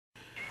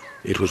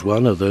It was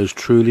one of those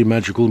truly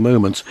magical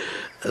moments.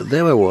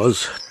 There I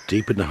was,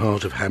 deep in the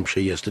heart of Hampshire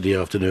yesterday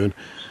afternoon,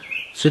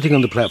 sitting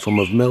on the platform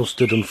of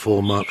Medstead and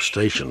Alresford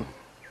station.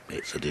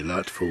 It's a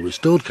delightful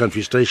restored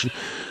country station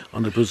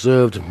on the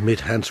preserved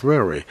Hants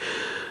Railway.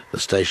 The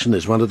station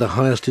is one of the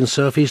highest in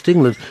south-east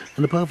England,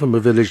 and apart from a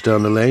village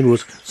down the lane,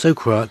 was so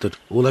quiet that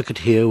all I could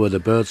hear were the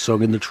birds'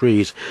 song in the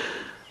trees.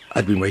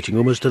 I'd been waiting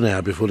almost an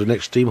hour before the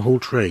next steam haul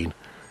train.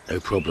 No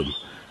problem,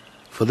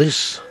 for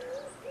this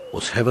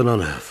was heaven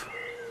on earth.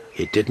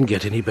 It didn't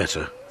get any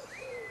better.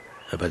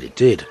 But it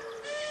did.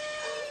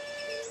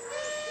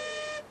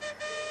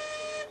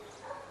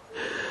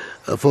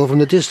 For from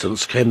the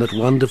distance came that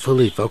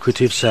wonderful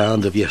evocative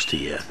sound of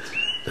yesteryear,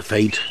 the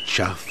faint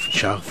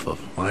chuff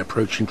of my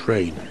approaching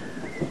train.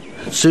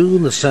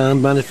 Soon the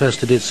sound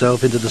manifested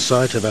itself into the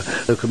sight of a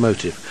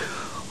locomotive,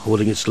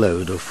 hauling its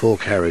load of 4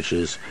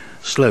 carriages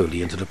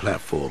slowly into the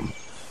platform.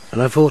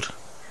 And I thought,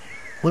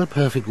 what a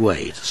perfect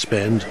way to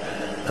spend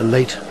a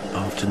late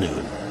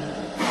afternoon.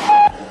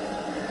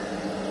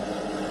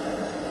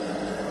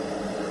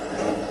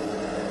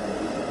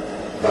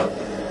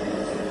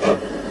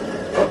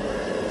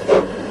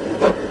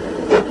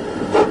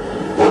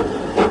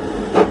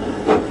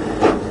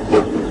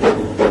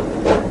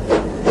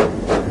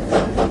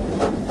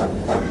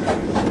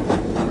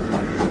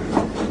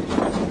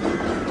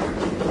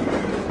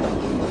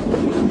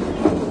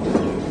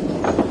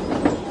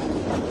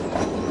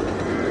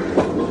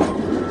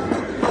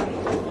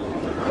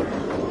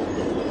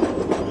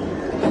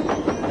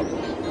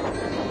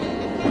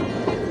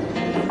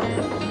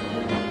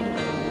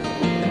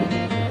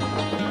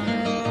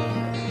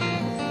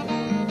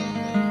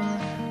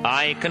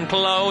 I can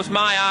close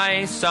my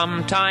eyes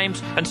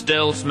sometimes and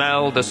still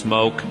smell the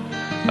smoke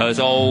as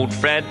old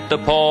Fred the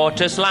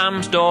porter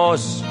slams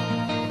doors.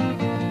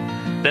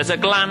 There's a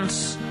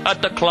glance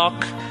at the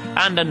clock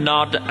and a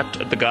nod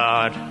at the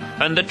guard,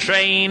 and the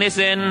train is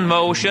in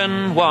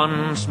motion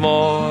once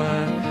more.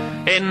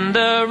 In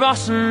the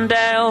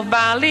Rossendale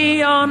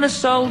Valley on a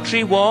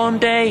sultry warm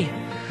day,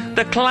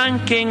 the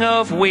clanking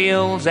of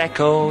wheels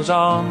echoes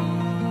on.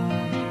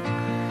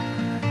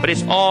 But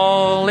it's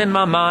all in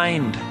my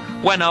mind.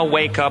 When I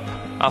wake up,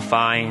 I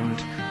find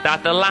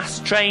that the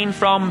last train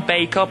from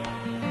Bacup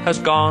has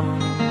gone.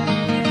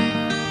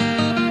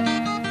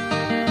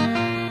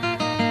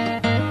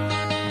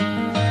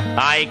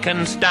 I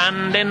can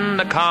stand in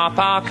the car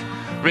park,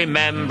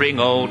 remembering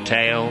old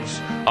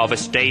tales of a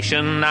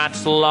station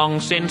that's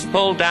long since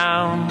pulled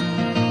down,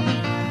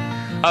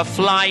 of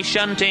fly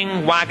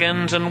shunting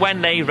wagons and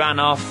when they ran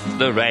off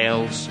the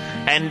rails,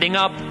 ending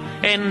up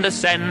in the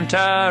centre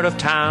of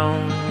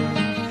town.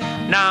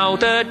 Now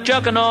the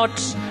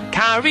juggernauts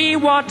carry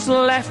what's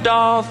left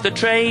of the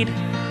trade,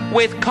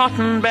 with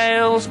cotton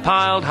bales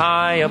piled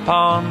high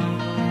upon.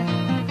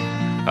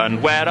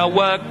 And where I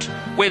worked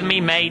with me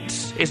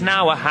mates is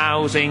now a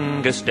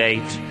housing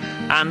estate,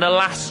 and the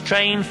last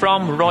train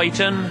from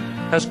Royton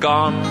has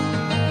gone.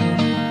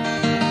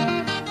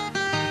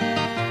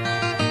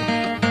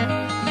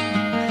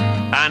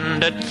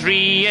 And at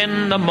 3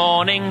 in the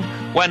morning,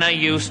 when I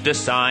used to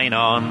sign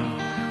on,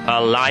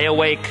 I'll lie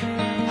awake,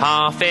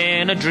 half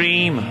in a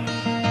dream.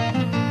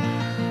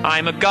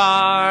 I'm a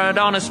guard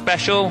on a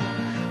special,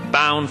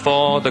 bound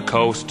for the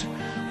coast,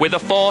 with a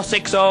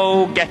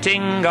 460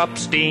 getting up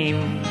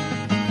steam.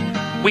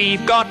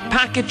 We've got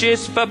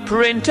packages for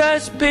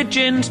printers'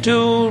 pigeons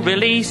to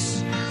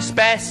release,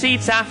 spare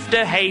seats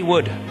after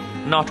Haywood,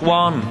 not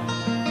one.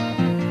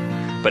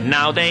 But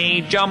now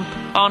they jump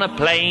on a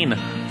plane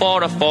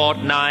for a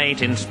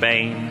fortnight in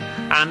Spain,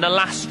 and the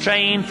last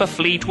train for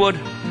Fleetwood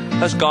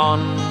has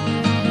gone.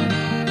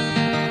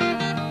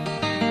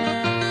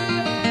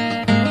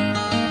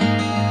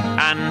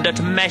 And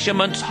at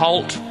Measurement's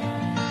Halt,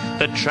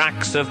 the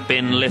tracks have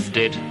been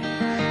lifted,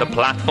 the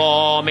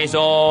platform is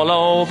all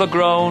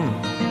overgrown.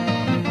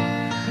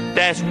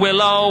 There's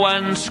willow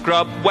and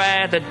scrub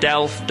where the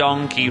Delft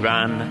donkey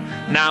ran,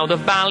 now the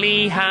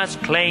valley has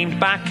claimed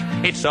back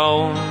its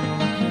own.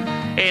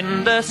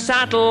 In the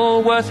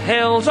Saddleworth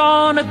Hills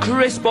on a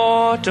crisp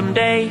autumn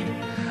day,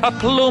 a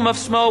plume of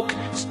smoke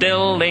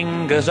still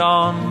lingers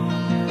on.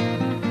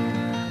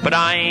 But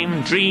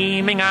I'm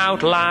dreaming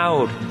out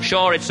loud,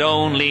 sure it's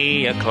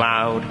only a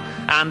cloud,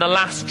 and the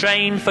last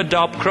train for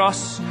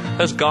Dobcross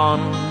has gone.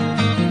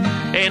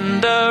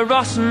 In the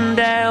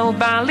Rossendale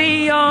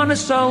Valley on a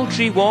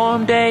sultry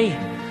warm day,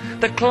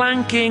 the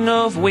clanking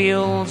of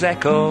wheels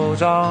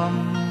echoes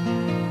on.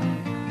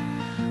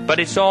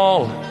 But it's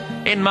all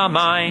in my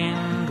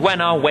mind.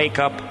 When I wake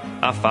up,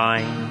 I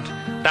find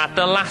that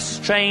the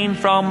last train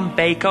from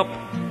Bacup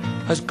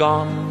has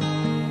gone.